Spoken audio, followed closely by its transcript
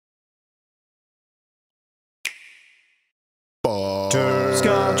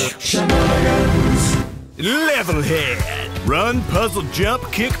Butterscotch shenanigans. LevelHead. Run, puzzle,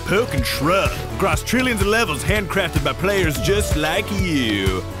 jump, kick, poke, and shrug. Across trillions of levels handcrafted by players just like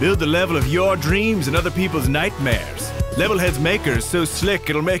you. Build the level of your dreams and other people's nightmares. LevelHead's maker is so slick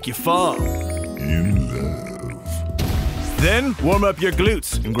it'll make you fall in love. Then warm up your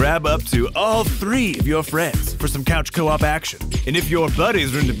glutes and grab up to all 3 of your friends for some couch co-op action. And if your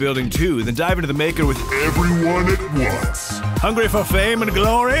buddies are into building too, then dive into the maker with everyone at once. Hungry for fame and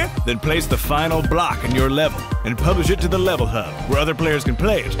glory? Then place the final block in your level and publish it to the Level Hub, where other players can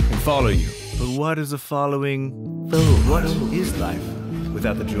play it and follow you. But what is a following? What is life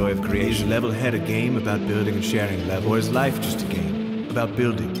without the joy of creation? Is LevelHead a game about building and sharing love, or is life just a game about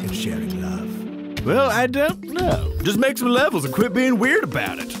building and sharing love? Well, I don't know. Just make some levels and quit being weird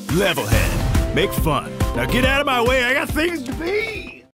about it. LevelHead. Make fun. Now get out of my way, I got things to be!